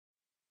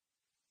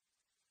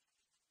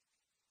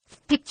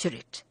Picture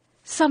it.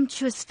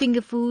 Sumptuous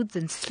finger foods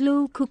and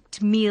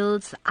slow-cooked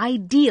meals,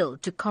 ideal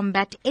to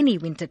combat any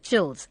winter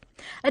chills.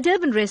 A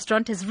Durban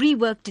restaurant has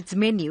reworked its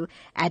menu,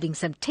 adding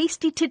some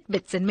tasty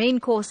tidbits and main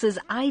courses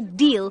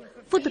ideal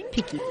for the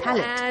picky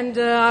palate. And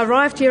I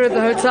arrived here at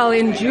the hotel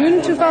in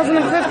June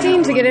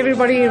 2015 to get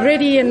everybody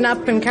ready and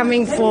up and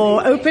coming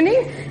for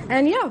opening.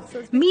 And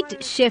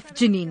Meet Chef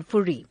Janine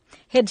Fourie,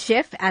 head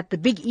chef at the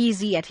Big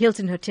Easy at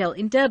Hilton Hotel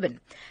in Durban.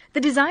 The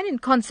design and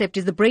concept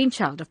is the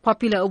brainchild of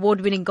popular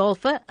award-winning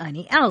golfer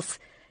Ernie Els.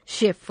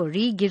 Chef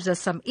Fourie gives us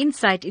some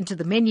insight into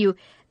the menu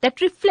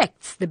that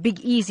reflects the Big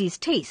Easy's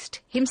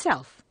taste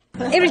himself.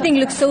 Everything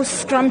looks so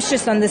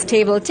scrumptious on this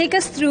table. Take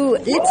us through,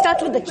 let's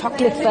start with the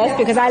chocolate first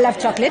because I love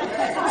chocolate.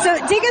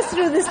 So take us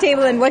through this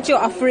table and what you're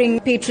offering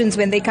patrons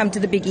when they come to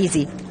the Big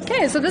Easy.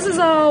 Okay, so this is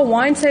our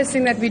wine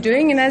tasting that we're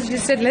doing, and as you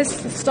said, let's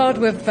start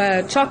with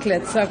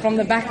chocolate, so from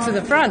the back to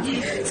the front.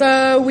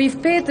 So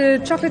we've paired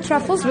the chocolate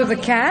truffles with the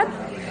cab,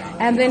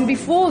 and then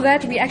before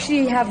that we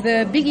actually have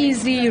the Big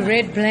Easy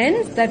red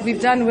blend that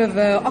we've done with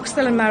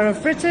oxtail and marrow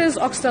fritters,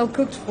 oxtail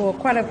cooked for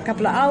quite a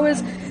couple of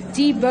hours,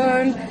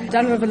 deboned,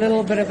 done with a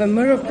little bit of a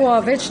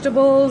mirepoix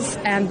vegetables,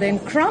 and then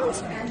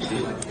crumbs.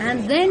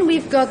 And then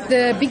we've got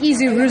the Big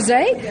Easy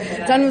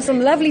rosé, done with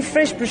some lovely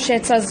fresh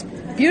bruschettas,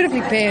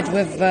 beautifully paired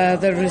with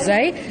the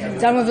rosé,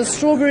 done with a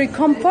strawberry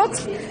compote,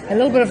 a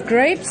little bit of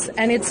grapes,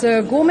 and it's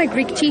a gourmet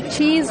Greek teak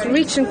cheese,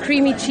 rich and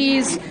creamy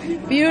cheese,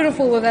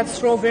 beautiful with that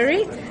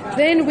strawberry.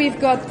 Then we've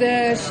got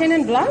the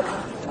Chenin Blanc,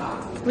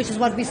 which is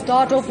what we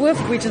start off with,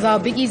 which is our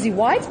Big Easy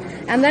white,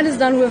 and that is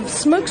done with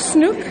smoked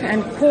snook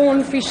and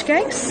corn fish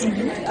cakes.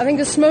 I think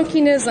the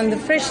smokiness and the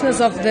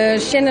freshness of the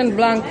Chenin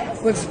Blanc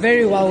works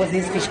very well with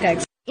these fish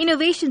cakes.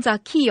 Innovations are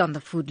key on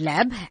the Food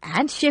Lab,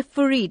 and Chef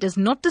Fourie does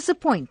not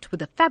disappoint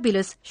with a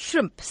fabulous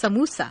shrimp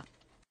samosa.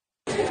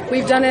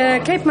 We've done a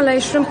Cape Malay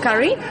shrimp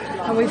curry,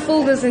 and we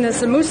filled this in a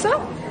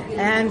samosa.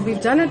 And we've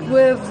done it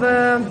with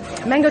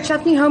mango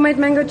chutney, homemade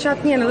mango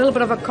chutney, and a little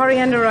bit of a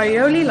coriander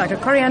aioli, like a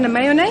coriander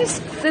mayonnaise.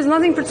 There's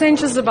nothing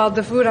pretentious about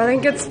the food. I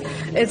think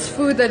it's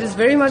food that is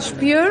very much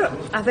pure.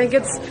 I think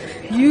it's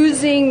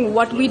using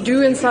what we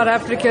do in South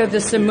Africa, the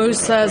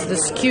samosas, the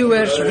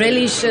skewers,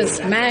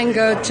 relishes,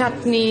 mango,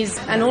 chutneys,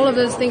 and all of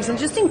those things, and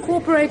just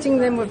incorporating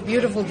them with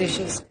beautiful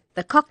dishes.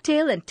 The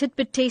cocktail and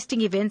tidbit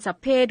tasting events are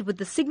paired with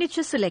the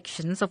signature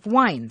selections of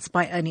wines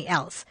by Ernie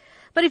Els.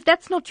 But if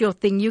that's not your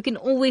thing, you can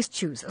always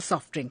choose a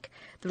soft drink.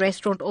 The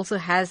restaurant also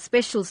has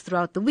specials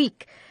throughout the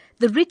week.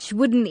 The rich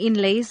wooden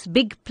inlays,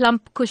 big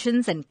plump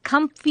cushions and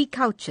comfy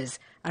couches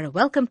are a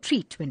welcome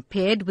treat when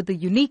paired with the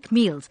unique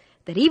meals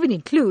that even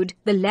include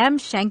the lamb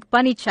shank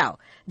bunny chow,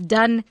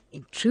 done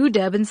in true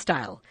Durban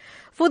style.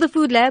 For the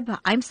Food Lab,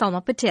 I'm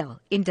Salma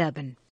Patel in Durban.